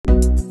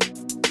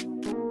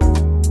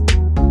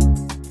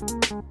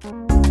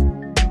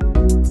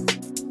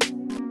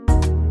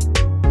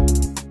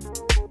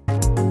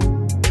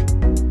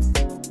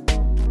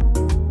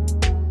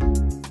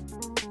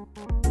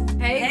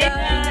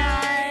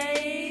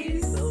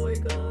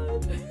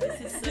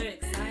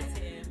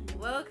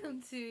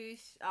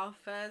our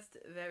first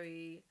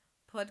very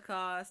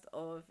podcast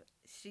of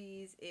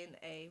She's in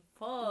a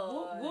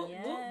Pod.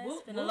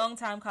 It's been a long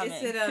time coming.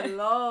 It's been a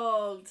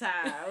long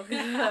time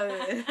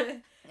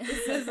coming.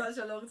 It's been such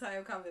a long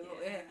time coming.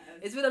 But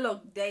it's been a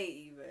long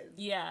day even.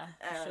 Yeah,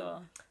 for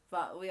sure.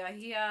 But we are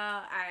here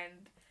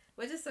and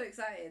we're just so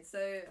excited.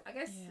 So I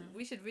guess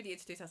we should really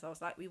introduce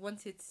ourselves. Like, we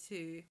wanted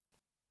to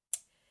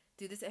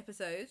do this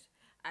episode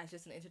as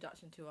just an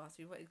introduction to us.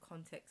 We wanted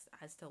context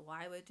as to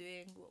why we're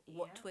doing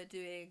what we're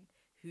doing,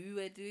 who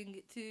we're doing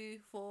it to,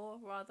 for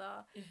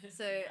rather.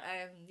 So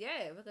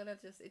we're gonna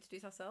just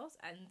introduce ourselves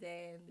and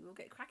then we'll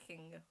get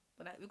cracking.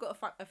 We've got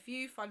a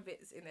few fun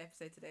bits in the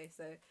episode today.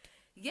 So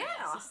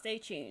so stay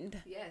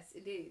tuned. Yes,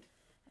 indeed.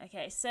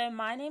 Okay, so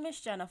my name is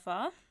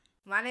Jennifer.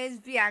 My name is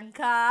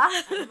Bianca.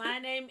 And my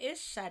name is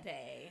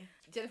Sade.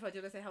 Jennifer, do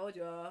you want to say how old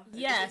you are?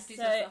 Yes,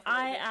 so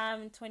I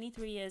am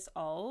 23 years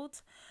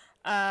old.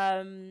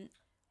 Part-time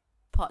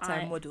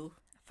model.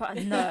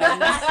 No.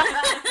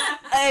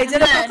 Hey,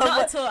 Jennifer,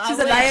 not at all. She's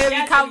a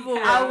Naomi Campbell.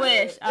 I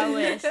wish.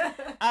 So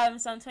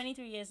I'm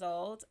 23 years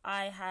old.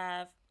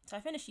 I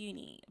finished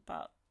uni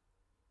about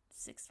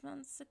 5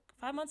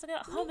 months ago.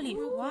 I can't believe.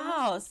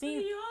 Wow, it's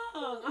been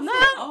young.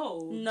 No.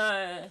 Old.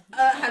 No.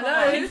 Hello.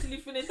 I literally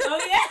finished. Oh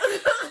yeah.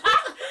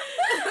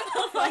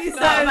 He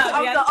said,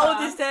 I'm the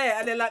oldest here,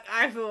 and they're like,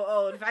 I feel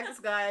old. Thanks,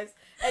 guys.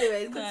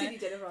 Anyways, continue,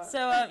 Jennifer.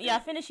 So I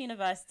finished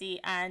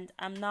university and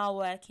I'm now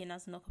working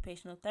as an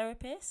occupational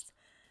therapist.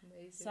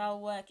 Amazing. So I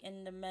work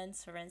in the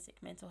men's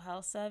forensic mental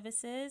health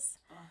services.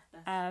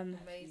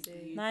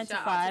 Amazing. 9 to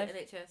Shout 5. out to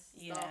NHS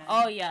staff.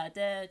 Oh yeah,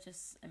 they're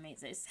just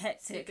amazing. It's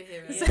hectic.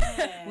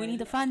 Superheroes. We need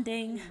the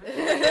funding.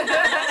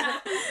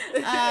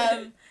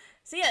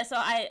 So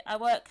I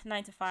work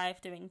 9 to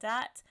 5 doing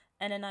that.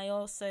 And then I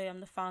also am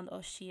the founder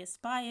of She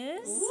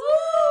Aspires,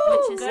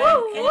 which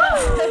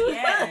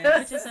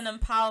is an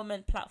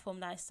empowerment platform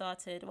that I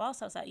started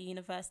whilst I was at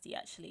university,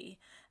 actually.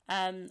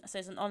 So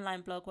it's an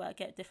online blog where I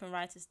get different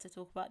writers to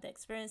talk about their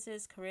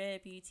experiences, career,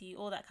 beauty,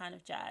 all that kind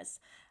of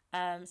jazz.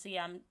 I'm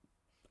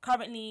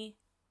currently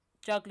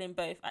juggling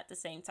both at the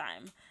same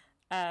time.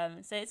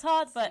 So it's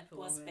hard, but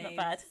not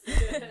bad.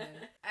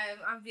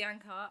 I'm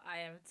Bianca. I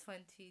am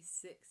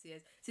 26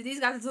 years. So these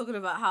guys are talking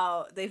about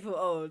how they feel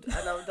old,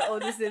 and I'm the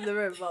oldest in the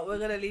room, but we're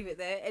gonna leave it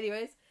there.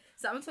 Anyways,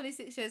 so I'm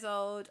 26 years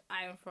old.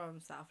 I am from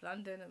South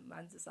London.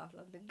 Man's a South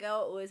London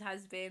girl, always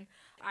has been.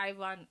 I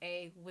run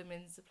a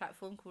women's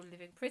platform called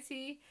Living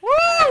Pretty.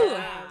 Woo!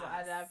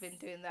 And I've been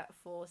doing that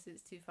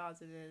since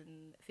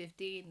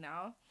 2015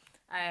 now.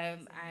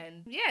 And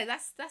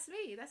that's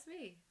me.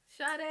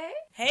 Sade.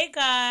 Hey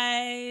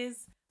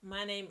guys,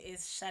 my name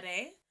is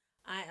Sade.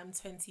 I am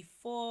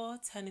 24,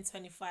 turning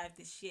 25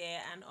 this year,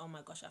 and oh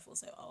my gosh, I feel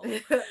so old. You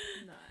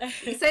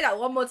say that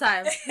one more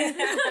time.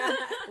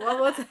 One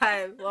more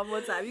time.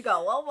 You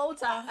got one more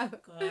time. Oh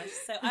gosh.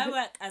 So I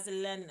work as a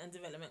learning and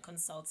development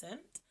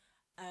consultant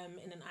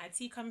in an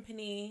IT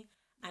company,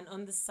 and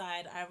on the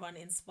side I run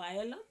Inspire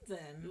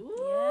London.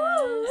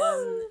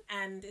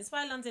 And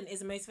Inspire London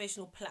is a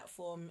motivational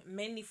platform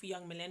mainly for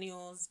young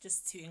millennials,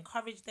 just to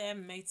encourage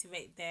them,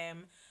 motivate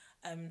them,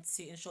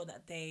 to ensure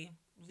that they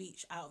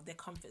reach out of their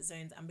comfort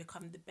zones and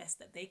become the best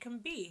that they can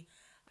be.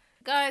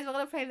 Guys, we're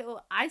gonna play a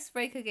little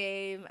icebreaker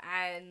game,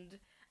 and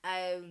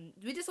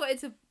we just wanted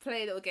to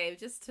play a little game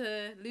just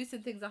to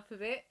loosen things up a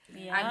bit,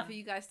 and for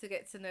you guys to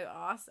get to know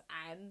us,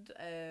 and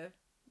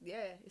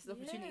it's an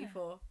opportunity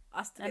for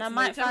us to and get I to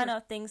might know find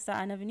out things that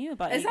I never knew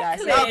about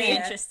Exactly. you guys. That'll be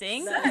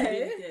interesting.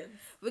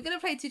 We're gonna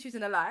play 2 truths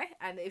and a lie,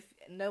 and if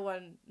no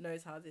one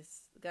knows how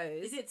this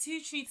goes, Is it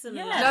 2 truths and a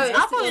Yeah. lie? No, I it's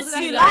thought it was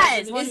 2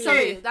 lies. lies.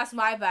 Sorry, that's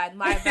my bad.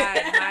 My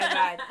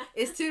bad.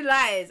 It's 2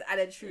 lies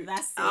and a truth.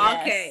 That's it.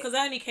 Okay. Because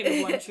I only came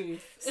with one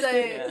truth. So,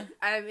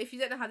 if you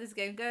don't know how this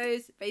game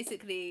goes,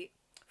 basically,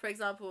 for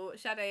example,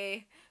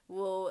 Sade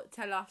will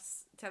tell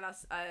us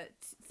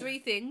 3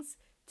 things.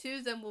 2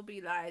 of them will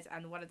be lies,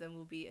 and 1 of them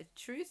will be a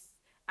truth.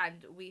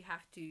 And we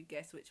have to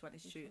guess which one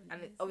is true.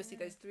 And obviously,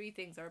 those 3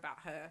 things are about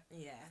her.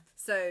 Yeah.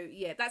 So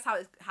that's how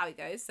it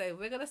goes. So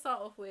we're gonna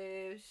start off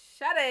with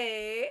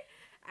Sade,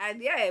 and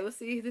we'll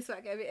see. This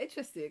might get a bit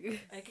interesting.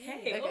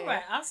 Okay. All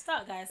right. I'll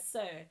start, guys.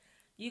 So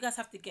you guys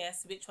have to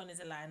guess which one is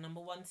a lie.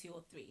 Number 1, 2,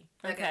 or 3.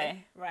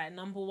 Okay. Right.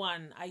 Number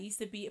 1, I used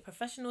to be a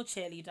professional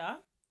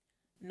cheerleader.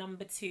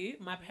 Number 2,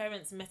 my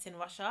parents met in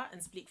Russia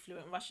and speak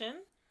fluent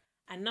Russian.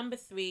 And number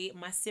 3,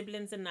 my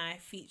siblings and I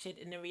featured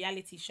in a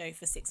reality show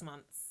for 6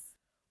 months.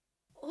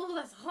 Oh,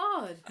 that's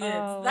hard. Good.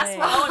 Oh, That's wait.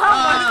 what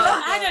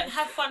I don't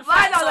have fun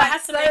facts, so I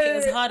had to make it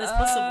as hard as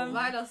possible.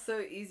 Mine are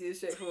so easy and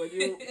straightforward.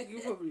 You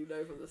probably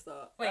know from the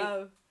start.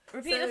 Wait,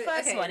 Repeat the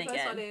first one again. The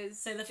first one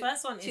is So the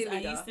first one is I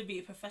cheerleader. used to be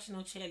a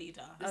professional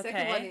cheerleader. The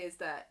second one is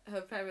that her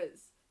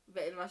parents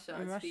met in Russia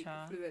and speak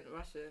fluent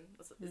Russian.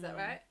 Is that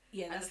right?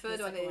 Yeah, And that's the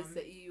third one second is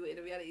that you were in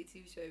a reality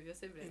TV show with your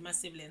siblings. with my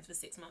siblings for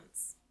 6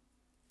 months.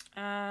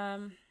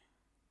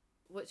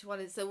 Which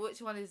one is the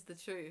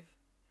truth?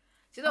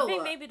 Do you know I think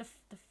what? maybe the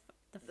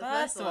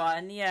first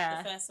one,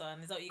 yeah. The first one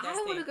is that what you guys I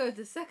want to think? go with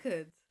the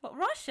second. What,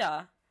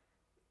 Russia?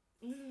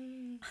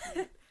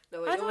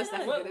 No, wait, I you're West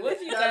don't know. African. What innit?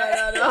 do you No,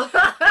 guys- no,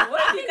 no.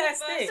 What do you guys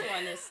The think? first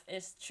one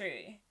is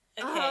true.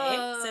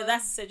 Okay,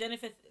 so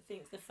Jennifer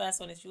thinks the first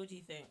one is true. What do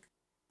you think?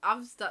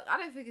 I'm stuck. I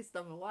don't think it's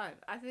number one.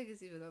 I think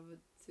it's either number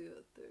 2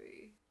 or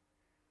 3.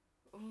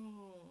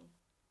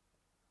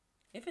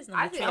 If it's I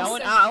number think three, I'm I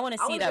want so- I want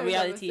to I see wanna that go number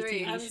reality 3.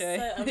 TV I'm show so,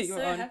 that I'm you're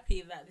so on.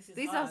 happy that this is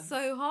These hard. are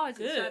so hard,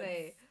 good.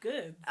 Shani.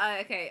 Good.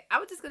 Okay,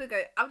 I'm just gonna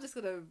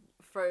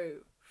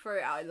throw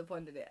it out in the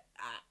pond in it.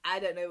 I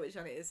don't know which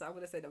one it is, so I'm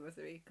gonna say number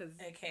 3 because.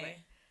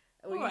 Okay.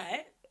 All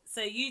right.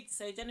 So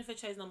Jennifer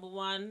chose number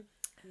 1.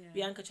 Yeah.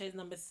 Bianca chose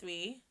number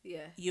 3.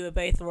 Yeah. You were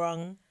both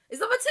wrong. It's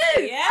number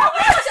 2. Yeah. Oh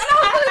my gosh, I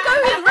was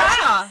gonna go with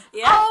Russia.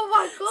 Yeah. Oh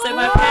my god.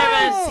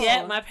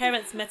 So my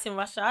parents met in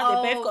Russia.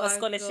 They both got a my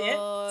scholarship to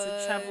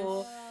gosh.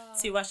 travel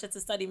to Russia to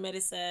study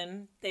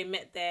medicine. They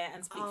met there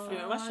and speak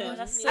fluent Russian.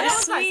 that's And I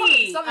was like,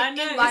 sweet. something I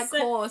know, in my it's so-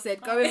 core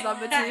said go with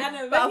number 2. I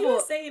know, but I when you were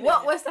thought, saying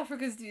what it. West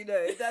Africans do you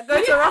know that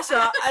go to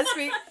Russia and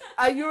speak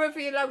a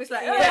European language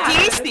like? Yeah.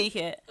 Do you speak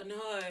it? No.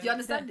 Do you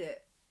understand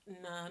it?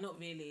 No, not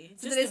really.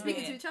 So Just they a speak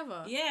it bit. to each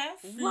other. Yeah,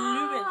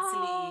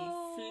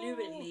 Wow.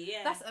 fluently,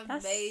 yeah. That's so-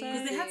 amazing.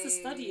 because they had to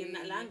study in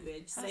that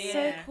language. So That's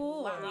yeah. so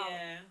cool. Wow.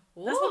 Yeah.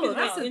 Ooh, That's probably the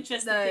that's most a-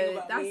 interesting no, thing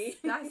about that's, me.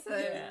 That's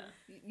Yeah.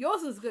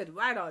 Yours was good.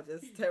 Mine are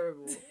just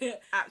terrible.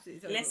 Absolutely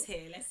terrible. Let's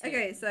hear.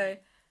 Okay, so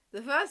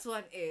the first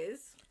one is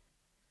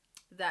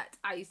that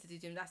I used to do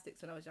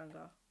gymnastics when I was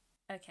younger.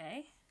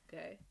 Okay.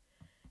 Okay.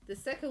 The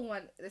second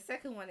one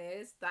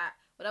is that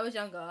when I was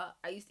younger,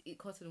 I used to eat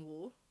cotton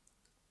wool.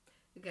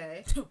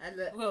 Okay. And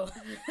Well,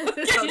 do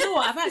you know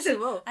what? Listen,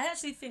 whoa. I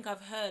actually think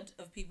I've heard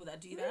of people that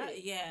do that.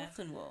 Really? Yeah.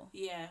 Cotton wool.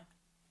 Yeah.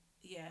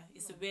 Yeah.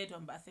 It's a weird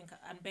one, but I think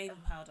and baby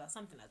powder,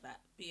 something like that.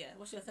 But yeah,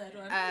 what's your third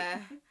one?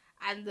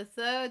 And the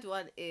third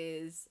one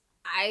is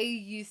I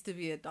used to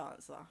be a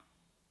dancer.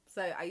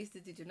 So I used to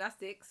do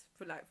gymnastics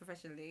for like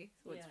professionally.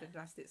 Went to Yeah.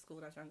 gymnastics school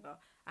when I was younger.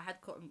 I had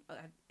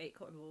ate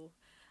cotton wool,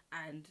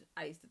 and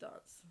I used to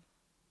dance.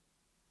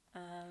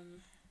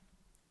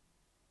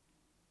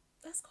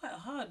 That's quite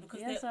hard because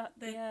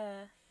they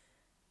yeah.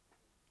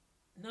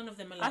 none of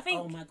them are I like, think-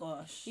 oh my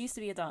gosh. You used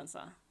to be a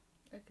dancer.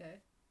 Okay.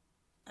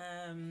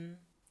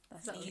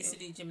 That's I cute. used to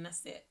do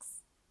gymnastics.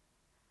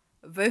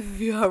 Both of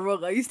you are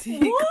wrong. I used to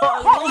eat What?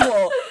 cotton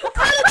wool. What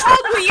kind of child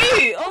were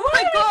you? Oh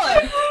my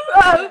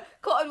god.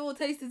 Cotton wool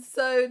tasted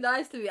so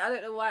nice to me. I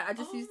don't know why. I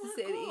just Oh used to my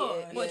sit and eat God.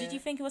 it. What, Yeah. did you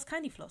think it was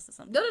candy floss or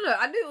something? No.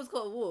 I knew it was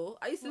cotton wool.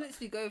 I used to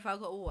literally go if I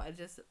got wool and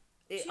just.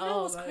 Do you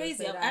know what's my God,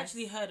 crazy? so I've nice.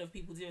 actually heard of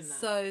people doing that.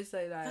 so nice.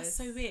 That's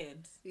so weird.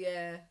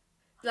 Yeah.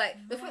 Like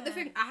the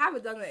thing, I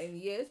haven't done that in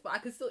years, but I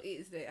can still eat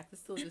it today. I can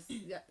still just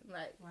it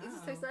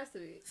just tastes nice to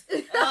me.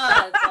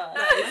 Oh god.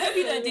 I hope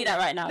you don't do that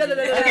right now. No.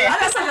 Okay. I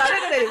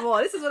don't do it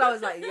anymore. This is when I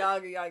was like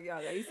young.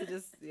 I used to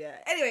just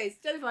Anyways,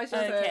 Jennifer, show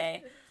her.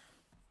 Okay.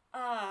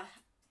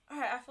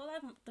 Alright, I feel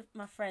like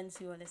my friends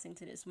who are listening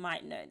to this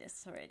might know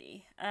this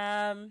already.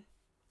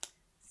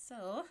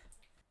 So,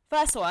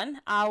 first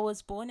one, I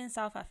was born in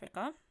South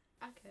Africa.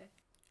 Okay.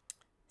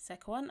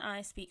 Second one,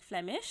 I speak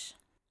Flemish.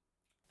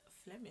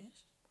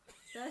 Flemish.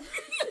 Do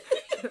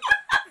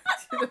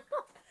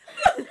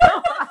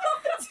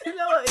you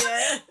know what?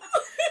 Yeah.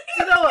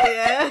 Do you know what?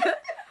 Yeah.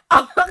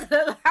 I'm not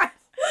gonna lie.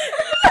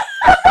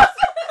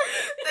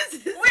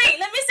 Wait,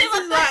 let me say This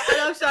is why I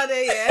love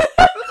Sade, yeah,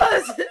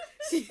 because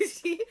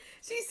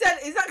she said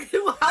exactly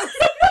what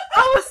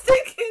I was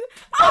thinking.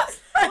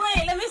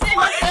 Wait, let me say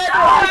my third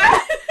one.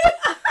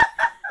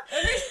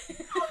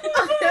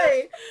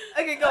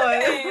 Okay, go on.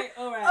 Okay,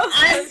 all right.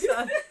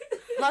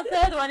 My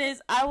third one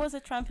is I was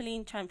a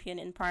trampoline champion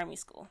in primary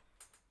school.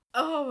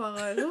 Oh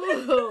my god.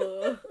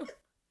 Ooh.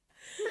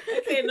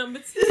 Okay, number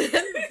 2.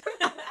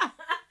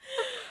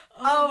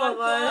 Oh my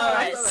god.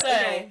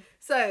 Alright,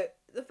 so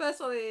the first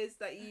one is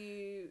that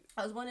you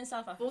I was born in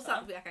South Africa. also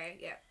okay,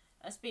 yeah.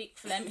 I speak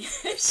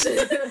Flemish.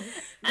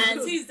 And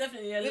 2 is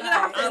definitely a We're lie. gonna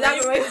have to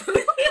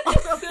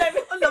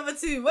elaborate on number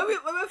 2. When we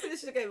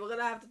finish the game, we're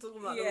gonna have to talk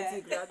about number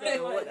 2 because I don't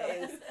know what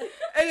it is.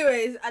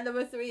 Anyways, and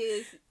number 3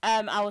 is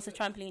I was a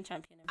trampoline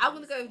champion. In I'm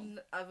gonna primary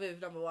go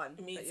with number 1.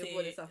 Me that too. you're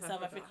born in South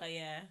South Africa. Africa,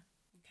 yeah. school.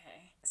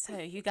 Okay. So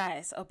you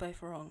guys are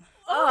both wrong.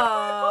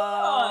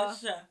 Oh,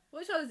 Gosh.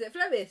 which one is it?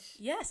 Flemish.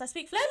 Yes, I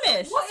speak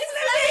Flemish. What is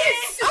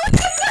Flemish?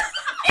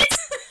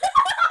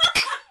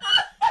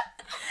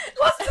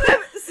 What's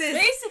Flemish? Sis.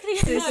 Basically,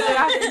 Sis, you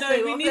have to No,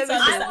 say we what need to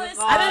Flemish is. understand.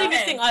 I I don't Okay.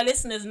 even think our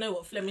listeners know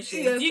what Flemish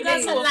is. Yeah, Do you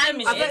guys know yeah. what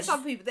Flemish I bet is?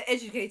 some people, they're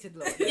educated,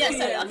 Lord. yeah.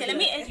 So okay, let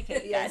me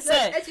educate you Yeah, guys. so So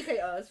educate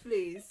us,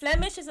 please.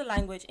 Flemish is a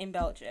language in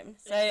Belgium.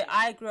 So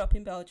I grew up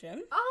in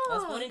Belgium. Oh, I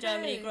was born in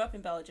Germany, okay. grew up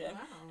in Belgium. Wow.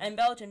 And in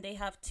Belgium, they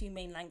have 2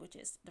 main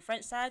languages. The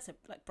French side, so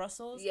like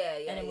Brussels, Yeah,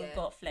 and then we've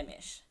got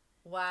Flemish,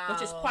 Wow.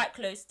 which is quite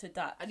close to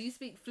Dutch. And you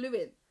speak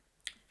fluent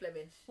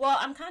Flemish. Well,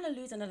 I'm kind of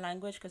losing the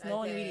language because no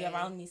one really Okay.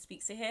 around me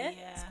speaks it here.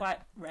 Yeah. It's quite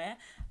rare.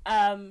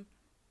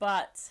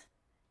 But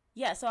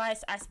yeah, so I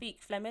speak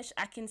Flemish.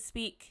 I can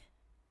speak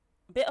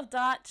a bit of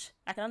Dutch.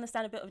 I can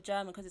understand a bit of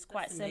German because it's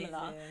quite That's similar.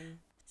 amazing.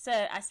 So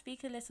I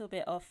speak a little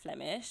bit of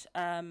Flemish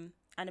and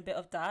a bit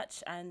of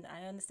Dutch, and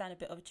I understand a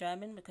bit of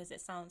German because it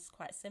sounds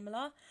quite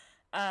similar.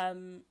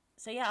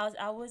 So yeah,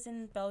 I was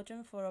in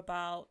Belgium for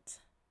about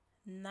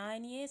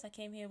 9 years. I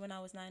came here when I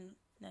was nine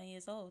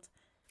years old.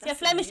 Yeah,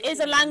 Flemish is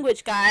a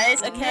language,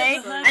 guys, okay?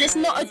 And it's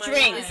not a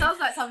drink. It sounds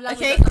like some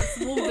language, Okay. like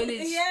some small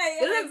village. Yeah,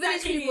 You know,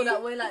 village people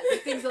that wear like the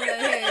things on their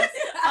heads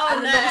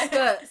and the long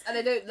skirts, and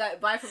they don't like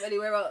buy from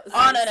anywhere else.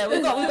 Oh no,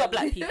 we've got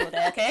black people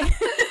there, okay?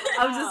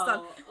 I'm just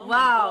like, Oh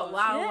my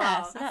wow.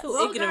 Yeah, so I feel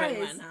Well, ignorant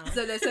guys, right now.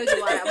 So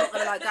do I. I'm not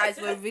gonna lie, guys.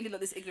 We're really not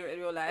this ignorant in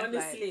real life.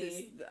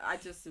 Honestly.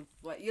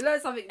 You learn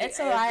something. It's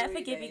new alright, I every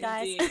forgive day. you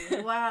guys.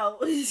 Indeed. Wow.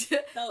 That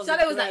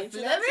Shade was like,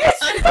 great Flemish?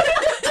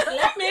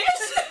 Flemish?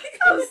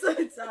 I'm so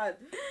done.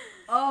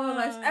 Oh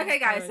my gosh. Okay,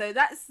 guys. sorry. So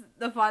that's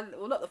the fun.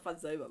 Well, not the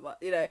fun's over, but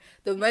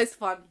the most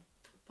fun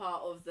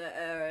part of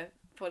the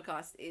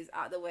podcast is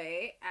out of the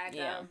way, and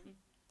Yeah.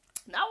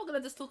 now we're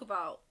gonna just talk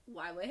about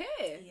why we're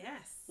here,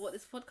 Yes. what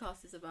this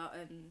podcast is about,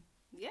 and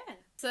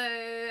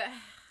So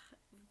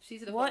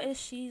she's in the What pod. is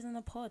She's in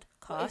the Pod?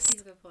 What is Cast?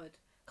 she's in the pod?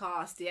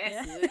 Cast.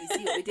 Yes. Yeah. You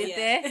see what we did Yeah.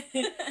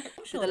 there?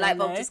 Sure The they light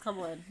bulb know. just come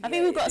on. I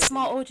think we've got a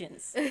smart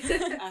audience. I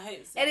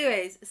hope so.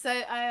 Anyways,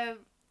 so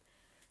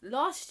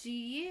last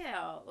year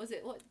was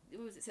it what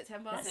was it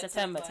September?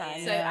 September time.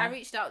 So yeah. I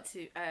reached out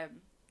to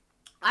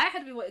I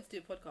had been wanting to do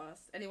a podcast.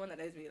 Anyone that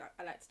knows me, like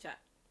I like to chat.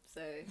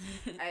 So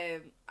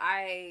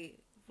I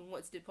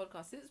wanted to do a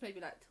podcast since maybe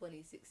like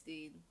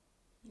 2016.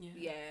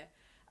 Yeah.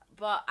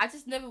 But I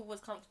just never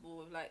was comfortable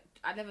with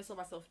I never saw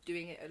myself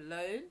doing it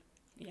alone.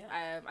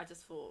 Yeah. I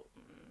just thought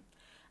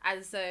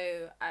and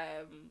so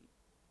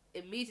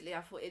immediately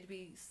I thought it'd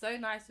be so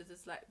nice to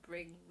just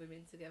bring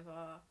women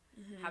together,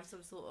 have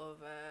some sort of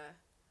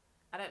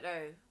I don't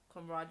know,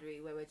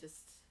 camaraderie where we're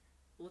just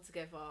all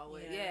together.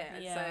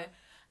 And so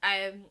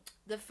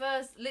the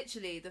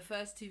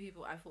first two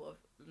people I thought of,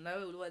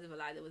 no word of a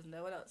lie, there was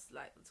no one else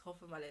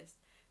top of my list,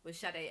 was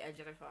Sade and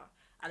Jennifer.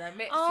 And I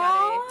met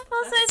Oh,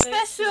 that's so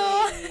special.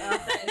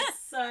 That is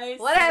so Sade.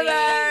 Whatever.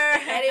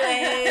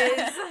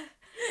 Anyways.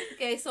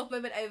 Okay, soft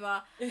moment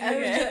over.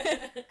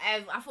 I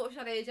thought of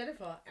Sade and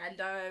Jennifer,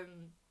 and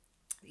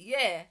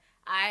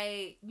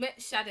I met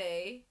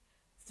Sade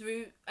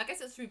through, I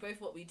guess it's through both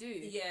what we do.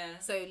 Yeah.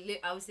 So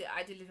obviously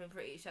I did Live in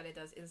Pretty, Sade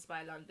does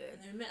Inspire London.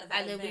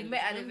 And then we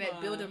met at an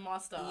event, Build and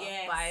Master,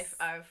 Yes.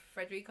 by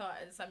Frederica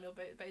and Samuel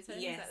Boton.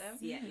 Yes. Is that them?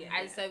 Yeah.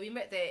 And so we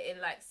met there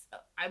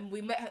in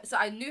we met her, so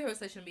I knew her on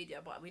social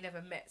media, but we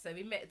never met. So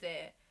we met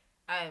there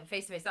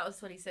face to face. That was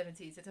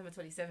 2017, September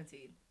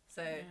 2017.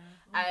 So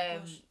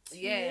Two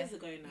years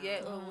ago now.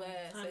 yeah,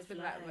 so it's been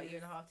about a year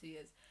and a half, 2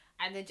 years.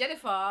 And then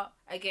Jennifer,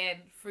 again,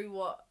 through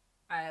what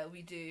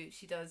we do,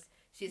 she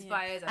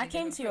inspires. I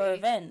came to your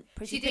event.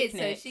 Pretty She did.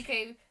 Picnic. So she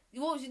came.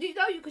 Well,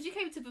 because you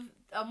came to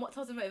What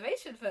Tales of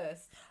Motivation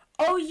first.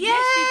 Oh Yes,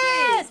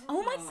 yes! she did.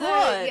 Oh my So,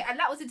 god! yeah, and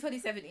that was in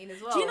 2017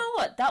 as well. Do you know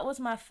what? That was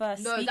my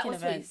first No, speaking that was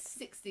event.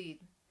 2016.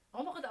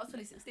 Oh my god, that was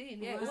 2016.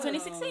 Yeah, It was Wow.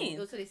 2016. It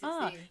was 2016.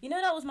 Ah, you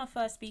know that was my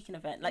first speaking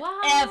event,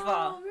 Wow,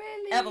 ever.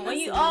 Really? Ever. When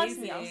That's you asked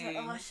me, amazing. I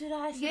was like, oh, should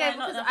I? Should Yeah, I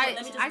not? because And I thought,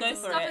 let me just I go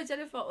for discovered it.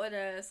 Jennifer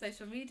on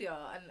social media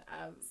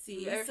and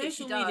See, everything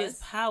social she media does. is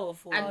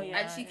powerful. And, Oh, yeah,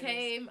 and she it is.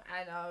 came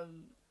and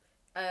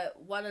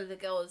one of the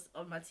girls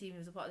on my team, who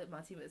was a part of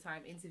my team at the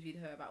time, interviewed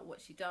her about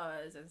what she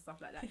does and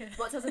stuff like that. Yeah.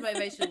 What Tales of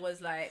Motivation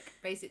was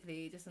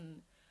basically just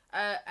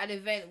an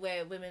event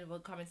where women were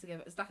coming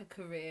together. It's like a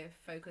career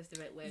focused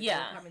event where Yeah.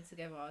 they were coming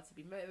together to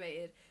be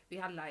motivated. We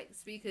had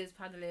speakers,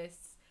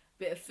 panelists,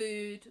 bit of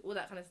food, all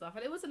that kind of stuff,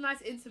 and it was a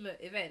nice intimate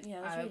event.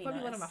 Yeah, it was really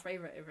probably one of my nice.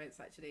 favorite events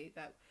actually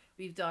that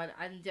we've done.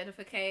 And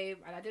Jennifer came,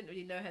 and I didn't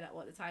really know her that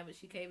well at the time, but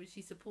she came and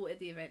she supported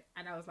the event,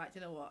 and I was like, you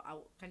know what,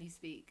 can you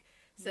speak?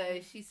 So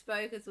she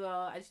spoke as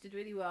well, and she did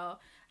really well.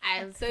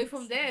 And so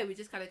from there, we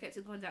just kind of kept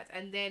in contact.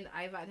 And then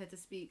I invited her to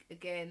speak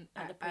again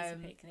At the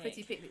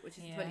Pretty Picnic, which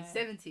is Yeah.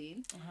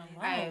 2017,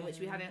 Wow. which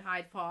we had in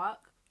Hyde Park.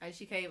 And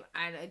she came,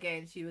 and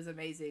again, she was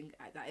amazing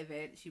at that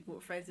event. She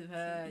brought friends with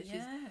her.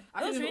 Yeah.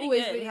 I It was think we've really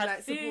always good. We really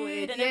had food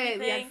supported. and Yeah, we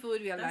everything. had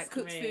food. We had That's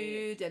cooked great.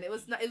 food, and it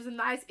was a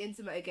nice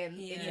intimate intimate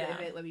Yeah.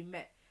 event where we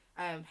met.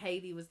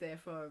 Hayley was there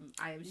from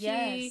IMC.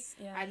 Yes.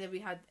 Yeah. And then we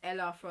had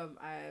Ella from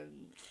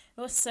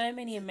There was so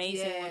many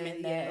amazing Yeah,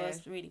 women there. yeah. It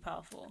was really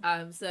powerful.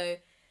 So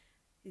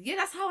yeah,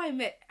 that's how I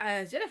met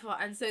Jennifer.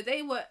 And so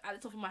they were at the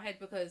top of my head,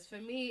 because for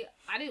me,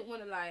 I didn't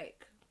want to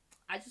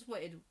I just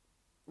wanted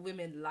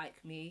women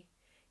like me.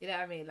 You know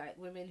what I mean?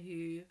 Women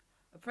who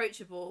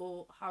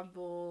approachable,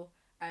 humble,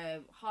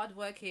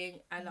 hardworking,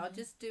 and are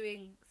just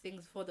doing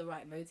things for the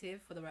right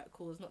motive, for the right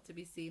cause, not to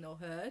be seen or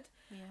heard.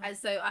 Yeah. And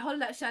so I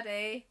hollered at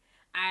Sade,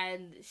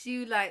 and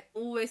she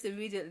almost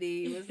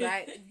immediately was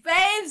like,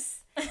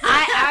 "Babes,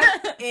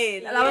 I am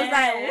in." And I was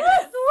like,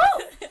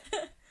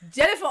 "What?"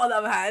 Jennifer, on the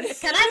other hand,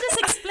 Can I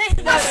just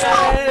explain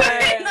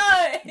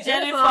that? No.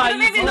 Jennifer, You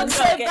made me you've look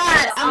so got to get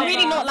bad. this I'm over.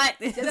 really not like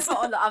this. Jennifer,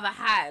 on the other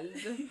hand,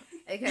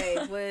 okay,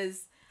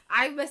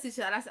 I messaged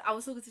her, and I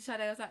was talking to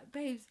Sade. I was like,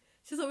 "Babes,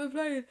 she's not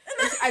replying."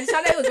 And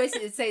Sade was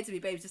basically saying to me,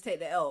 "Babes, just take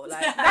the L."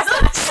 That's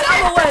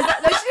other words.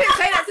 No, she didn't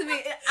say that to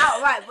me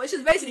outright, but she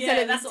was basically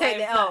telling me that's to what take I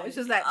the L. implied. She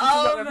was like, "She's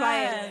Oh, not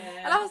replying," man.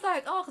 and I was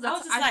like, "Oh," because I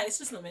was just like, it's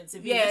just not meant to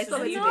be. yeah, This it's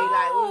not is meant to you.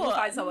 be. We'll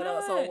find someone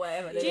else or No.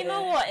 whatever. Do you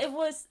know what? It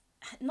was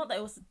not that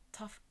it was a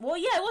tough. Well,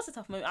 yeah, it was a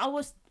tough moment. I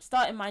was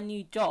starting my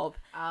new job,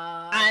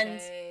 and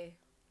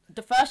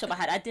the first job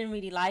I didn't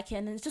really like it,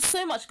 and there's just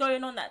so much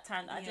going on that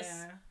time that I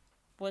just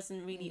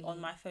wasn't really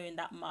on my phone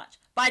that much.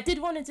 But I did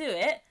want to do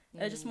it.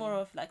 It was just more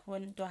of like,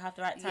 when do I have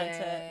the right time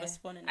to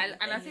respond?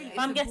 And I think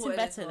I'm getting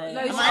better though.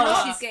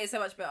 No, she's getting so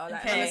much better.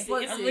 Like, okay,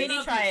 I'm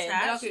really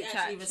trying. She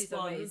actually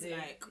responds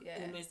like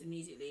almost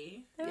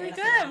immediately. There we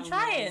go. I'm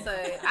trying. So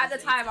at the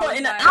time, I was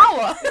in like, an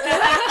hour.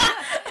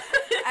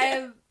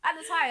 At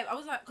the time, I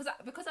was like,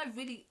 because I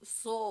really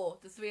saw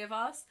the three of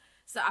us.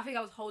 So I think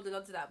I was holding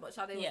on to that, but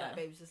Sade was like,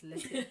 "Babe, just let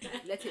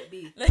it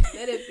be,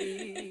 let it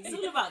be." It's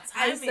all about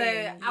timing. And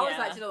so I was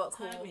like, "You know what?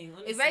 Cool." Timing,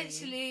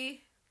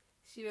 Eventually,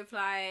 she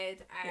replied,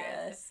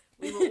 and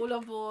we were all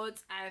on board.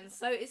 And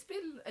so it's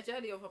been a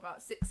journey of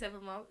about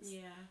 6-7 months.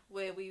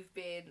 Where we've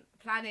been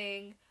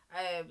planning.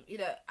 You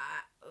know,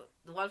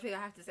 the one thing I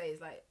have to say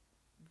is like,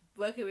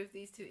 working with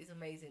these two is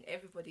amazing.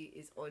 Everybody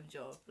is on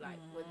job. Like,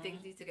 when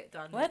things need to get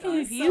done. Working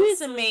with you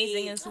is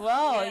amazing as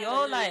well.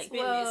 You're like,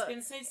 it's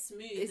been so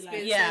smooth. It's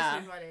been so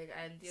smooth running,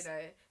 and you know,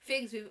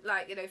 things we've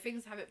like, you know,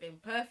 things haven't been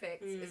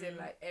perfect, as in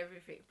like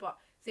everything, but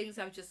things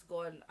have just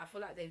gone. I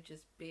feel like they've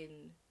just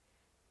been.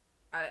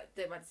 I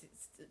don't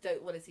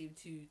want to seem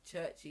too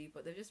churchy,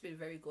 but they've just been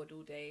very God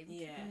ordained.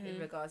 In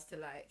regards to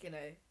like, you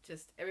know,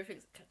 just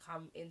everything's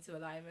come into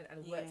alignment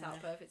and worked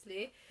out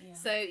perfectly.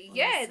 So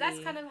honestly, that's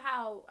kind of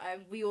how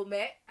we all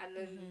met, and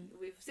then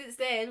we've just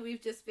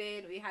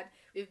been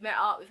we've met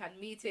up, we've had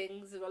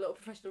meetings, our little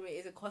professional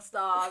meetings in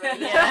Costa,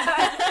 and,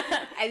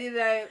 and you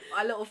know,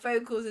 our little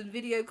phone calls and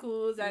video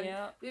calls, and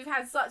we've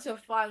had such a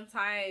fun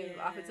time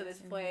up until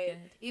this point.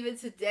 Even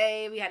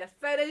today we had a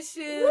photo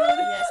shoot,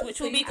 which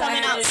will be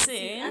coming out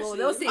soon. Well,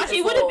 they'll see actually,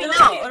 it would have been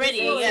out already.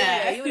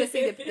 You would have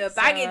seen the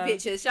banging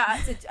pictures. Shout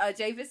out to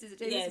Javis. Is it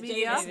Javis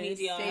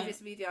Media?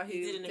 Javis Media, who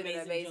did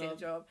an amazing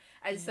job.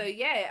 And so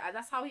and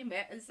that's how we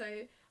met. And so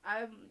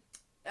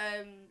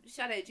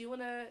Sade, do you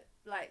want to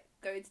like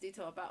go into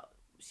detail about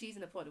She's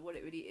in a Pod and what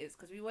it really is?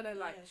 Because we want to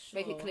like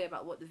make it clear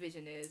about what the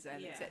vision is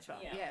and etc.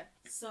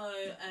 So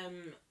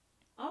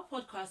our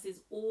podcast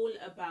is all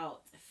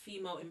about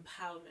female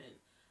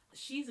empowerment.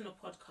 She's in a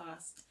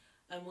Podcast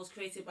was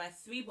created by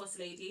 3 boss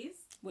ladies,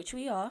 which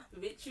we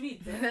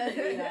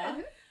definitely are,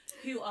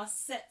 who are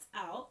set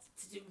out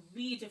to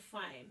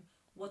redefine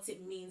what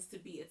it means to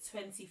be a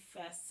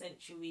 21st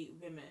century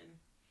women.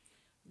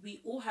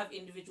 We all have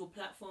individual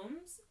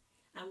platforms,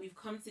 and we've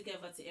come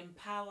together to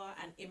empower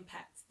and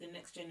impact the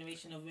next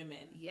generation of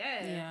women.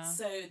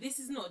 So this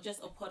is not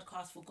just a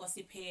podcast for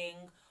gossiping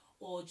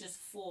or just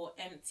for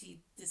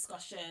empty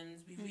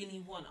discussions. We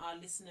really want our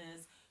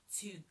listeners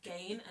to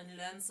gain and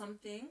learn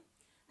something,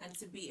 and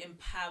to be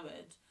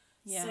empowered.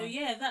 So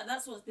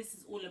that's what this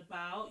is all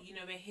about. You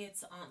know, we're here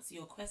to answer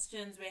your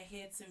questions. We're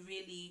here to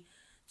really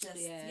just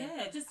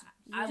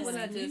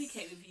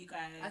communicate with you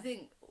guys. I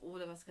think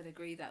all of us can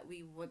agree that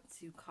we want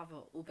to cover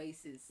all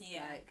bases.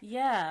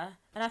 And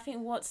I think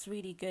what's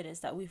really good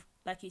is that we've,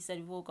 like you said,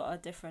 we've all got our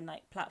different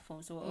like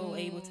platforms, so we're all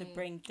able to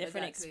bring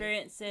different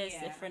experiences,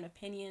 different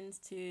opinions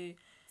to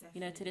you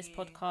know, to this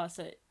podcast.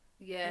 So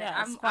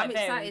I'm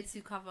excited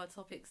to cover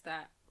topics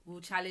that will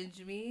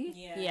challenge me.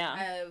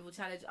 Will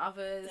challenge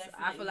others.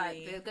 Definitely. I feel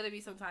like there's gonna be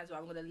some times where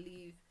I'm gonna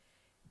leave,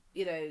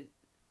 you know,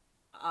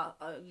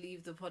 I'll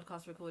leave the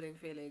podcast recording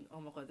feeling, oh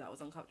my god, that was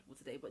uncomfortable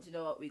today, but you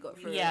know what, we got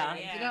through it.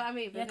 You know what I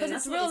mean? Because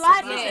it's real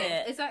life, isn't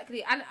it?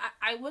 Exactly. And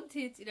I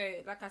wanted, you know,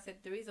 like I said,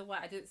 the reason why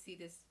I didn't see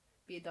this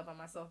being done by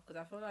myself,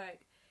 because I feel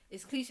like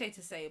it's cliche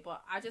to say,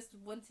 but I just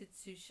wanted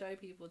to show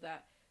people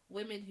that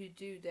women who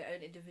do their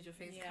own individual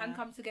things can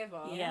come together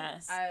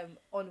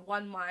on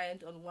one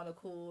mind, on one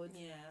accord,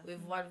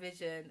 with one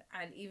vision,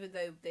 and even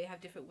though they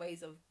have different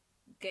ways of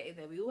getting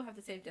there, we all have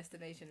the same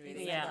destination,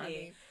 really.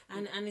 Exactly.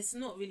 And it's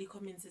not really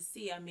common to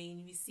see. I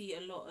mean, we see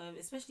a lot of,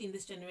 especially in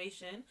this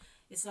generation,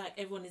 it's like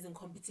everyone is in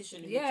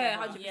competition with each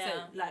other.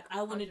 100%. Like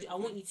I want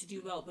you to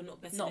do well, but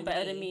not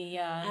better than me.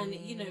 And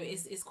you know,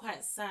 it's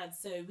quite sad.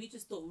 So we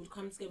just thought we'd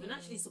come together and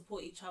actually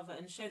support each other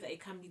and show that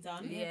it can be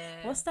done.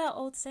 What's that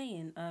old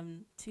saying?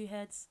 2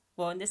 heads.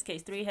 Well, in this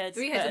case, 3 heads.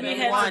 3 heads better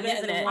than one,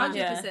 isn't it?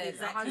 100%.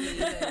 Exactly.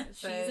 100%.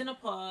 She's in a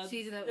pod.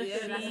 She's in a that's what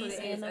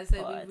it is. And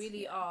so we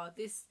really are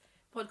this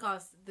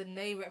podcast. The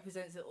name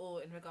represents it all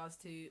in regards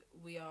to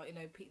we are, you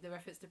know, the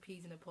reference to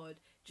peas in a pod,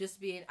 just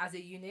being as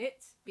a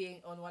unit,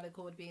 being on one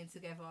accord, being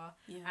together,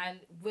 and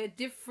we're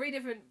 3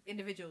 different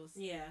individuals.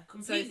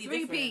 Completely so 3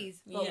 different.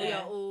 P's, but we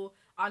are all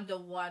under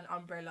one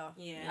umbrella.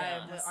 We're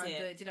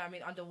under, do you know what I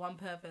mean, under one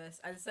purpose.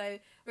 And so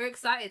we're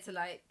excited to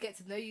like get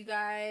to know you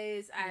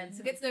guys and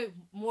to get to know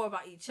more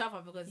about each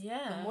other, because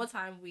the more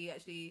time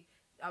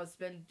I would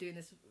spend doing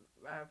this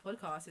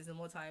podcast is the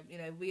more time, you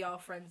know, we are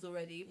friends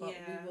already, but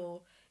we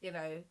will, you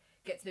know,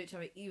 get to know each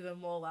other even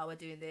more while we're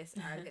doing this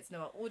and get to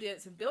know our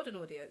audience and build an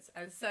audience.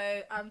 And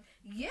so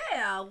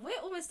we're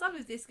almost done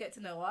with this Get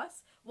to Know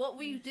Us. What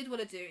we did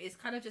want to do is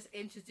kind of just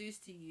introduce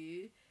to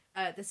you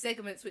the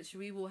segments which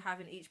we will have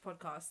in each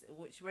podcast,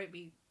 which won't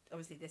be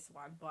obviously this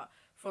one, but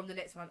from the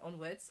next one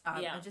onwards,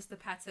 and just the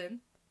pattern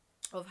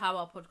of how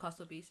our podcast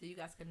will be, so you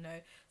guys can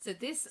know. So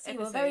this episode,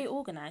 we're very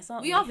organised,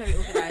 aren't we? We are very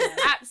organised.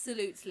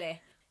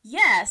 Absolutely.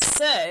 Yeah.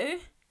 So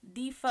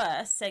the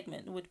first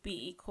segment would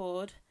be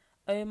called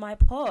 "Oh My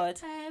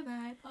Pod," Oh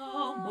my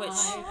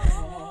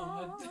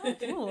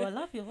which I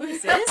love your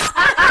voices.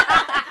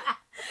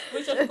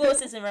 Which of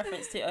course is in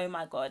reference to "Oh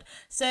My God."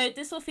 So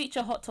this will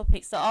feature hot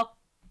topics that are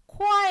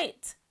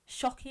quite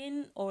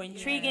shocking or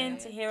intriguing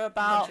to hear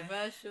about.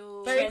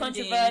 Controversial. Very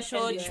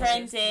controversial,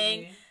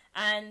 trending,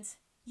 and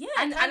yeah,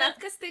 and I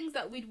guess things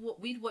that we'd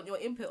want your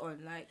input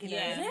on, like, you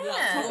know,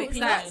 topics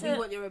that we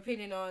want your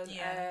opinion on.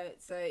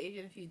 So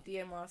even if you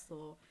DM us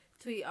or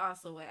tweet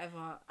us or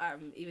whatever,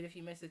 even if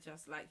you message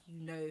us, like, you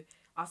know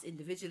us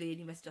individually, and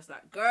you message us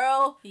like,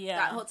 girl,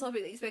 that hot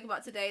topic that you spoke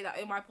about today, that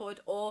Oh My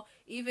Pod, or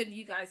even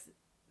you guys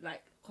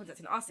like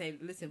contacting us saying,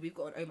 listen, we've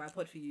got an Oh My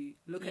Pod for you,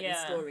 look at this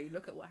story,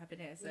 look at what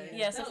happened here. So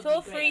so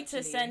feel free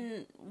to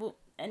send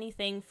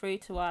anything through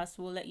to us.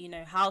 We'll let you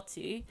know how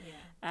to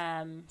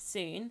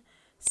soon.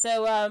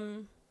 So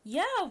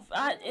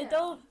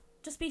there'll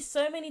just be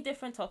so many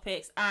different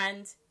topics,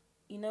 and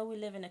you know, we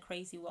live in a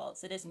crazy world,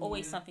 so there's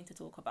always something to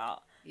talk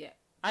about.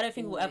 I don't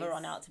think we'll ever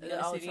run out, to be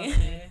honest with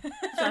you.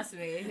 Trust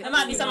me. There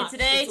might be something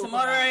today,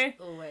 tomorrow.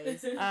 Always.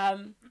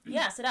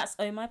 So that's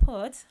Oh My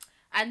Pod.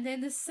 And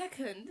then the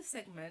second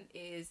segment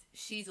is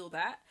She's All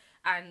That.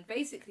 And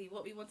basically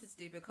what we wanted to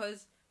do,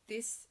 because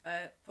this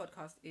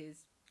podcast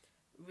is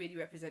really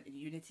representing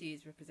unity,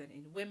 is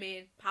representing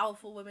women,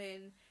 powerful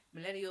women,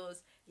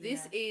 millennials.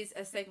 This is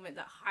a segment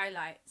that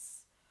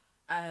highlights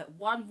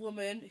one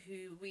woman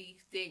who we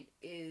think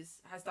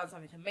has done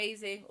something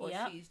amazing, or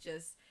she's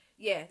just...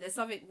 there's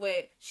something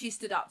where she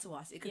stood up to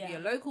us. It could be a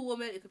local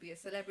woman, it could be a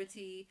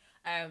celebrity,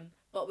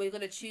 but we're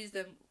going to choose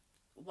them,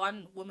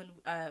 one woman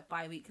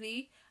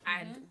bi-weekly,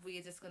 and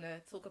we're just going to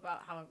talk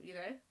about how, you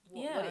know,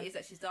 what it is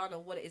that she's done, or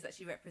what it is that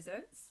she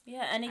represents.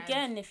 And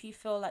again, if you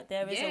feel like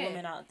there is a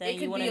woman out there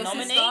you want to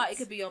nominate, sister, it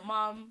could be your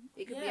mum,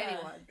 it could be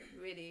anyone,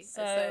 really.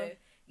 So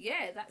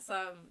that's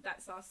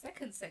our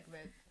second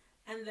segment.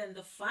 And then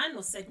the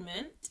final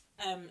segment,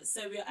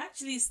 so we're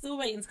actually still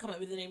waiting to come up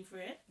with a name for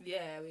it.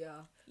 Yeah, we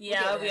are.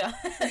 Yeah, we are.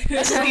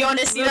 Let's be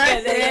honest, you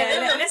know.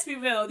 Let's be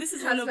real. This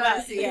is all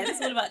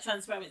about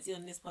transparency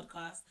on this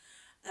podcast.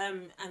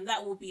 And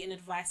that will be an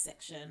advice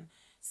section.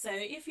 So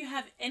if you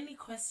have any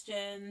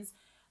questions,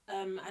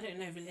 I don't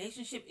know,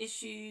 relationship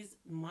issues,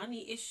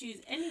 money issues,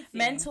 anything.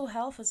 Mental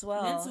health as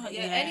well.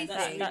 Anything.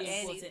 That's really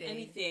important.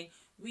 Anything.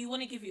 We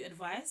want to give you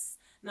advice.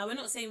 Now, we're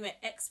not saying we're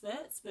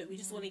experts, but we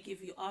just want to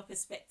give you our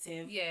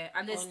perspective. Yeah,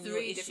 and there's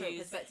 3 different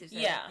perspectives.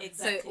 Yeah,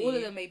 exactly. So all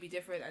of them may be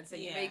different, and so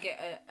you may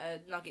get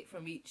a nugget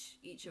from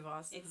each of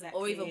us. Exactly.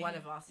 Or even one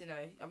of us, you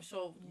know. I'm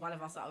sure one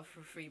of us out of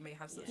 3 may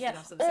have some.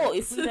 Or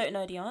if we don't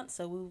know the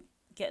answer, we'll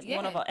get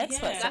one of our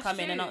experts to come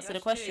in and answer the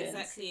questions.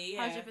 Exactly,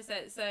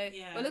 100%. So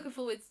we're looking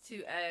forward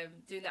to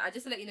doing that.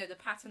 Just to let you know, the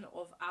pattern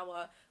of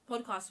our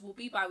podcast will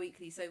be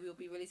bi-weekly, so we'll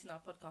be releasing our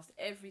podcast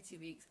every 2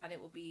 weeks, and it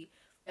will be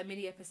a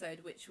mini episode,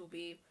 which will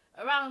be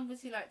around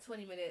between like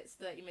 20 minutes,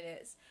 30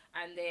 minutes,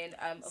 and then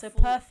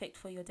perfect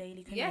for your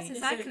daily commute. Yes,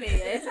 exactly.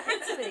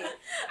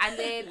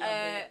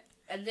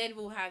 And then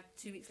we'll have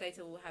 2 weeks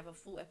later, we'll have a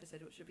full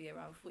episode, which will be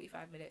around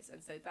 45 minutes,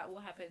 and so that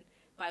will happen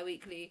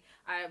bi-weekly.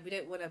 We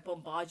don't want to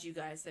bombard you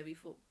guys, so we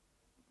thought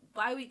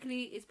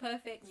bi-weekly is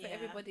perfect for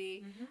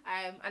everybody.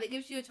 And it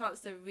gives you a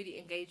chance to really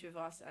engage with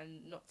us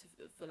and not to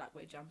feel like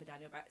we're jumping down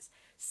your backs.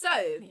 So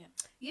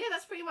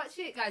that's pretty much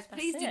it, guys.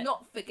 Please do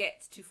not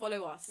forget to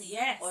follow us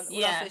on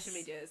all our social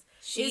medias.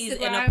 She's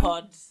Instagram in a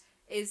pod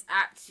is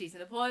at She's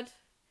in a Pod.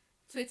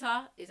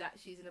 Twitter is at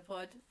She's in a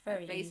Pod.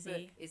 Very Facebook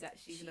easy. is at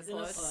She's in a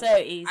Pod. So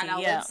easy. And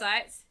our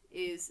website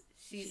is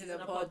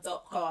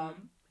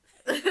she'sinapod.com.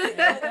 So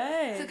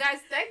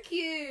guys, thank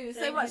you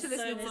so much for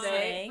listening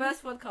today.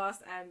 First podcast,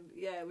 and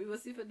we were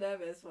super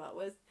nervous, but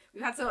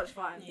we've had so much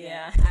fun.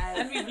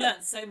 And we've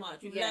learned so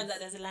much. We've learned that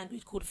there's a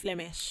language called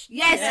Flemish.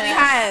 Yes, we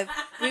have.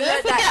 We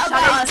learned that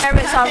Shannon's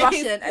parents are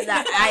Russian, and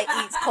that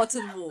I eat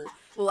cotton wool.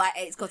 Well, I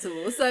ate cotton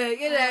wool. So,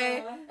 you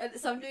know, and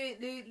some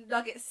new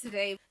nuggets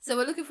today. So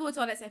we're looking forward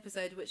to our next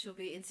episode, which will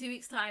be in 2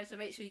 weeks' time. So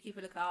make sure you keep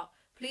a lookout.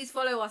 Please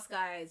follow us,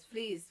 guys.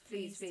 Please, so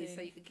you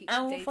can keep.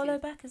 And we'll follow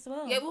back as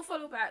well. Yeah, we'll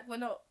follow back. We're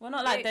not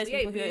like those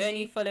people who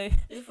only follow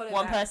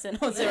one person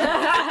or 0.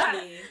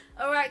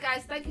 All right,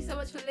 guys. Thank you so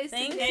much for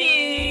listening. Thank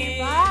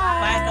you.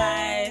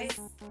 Bye, guys.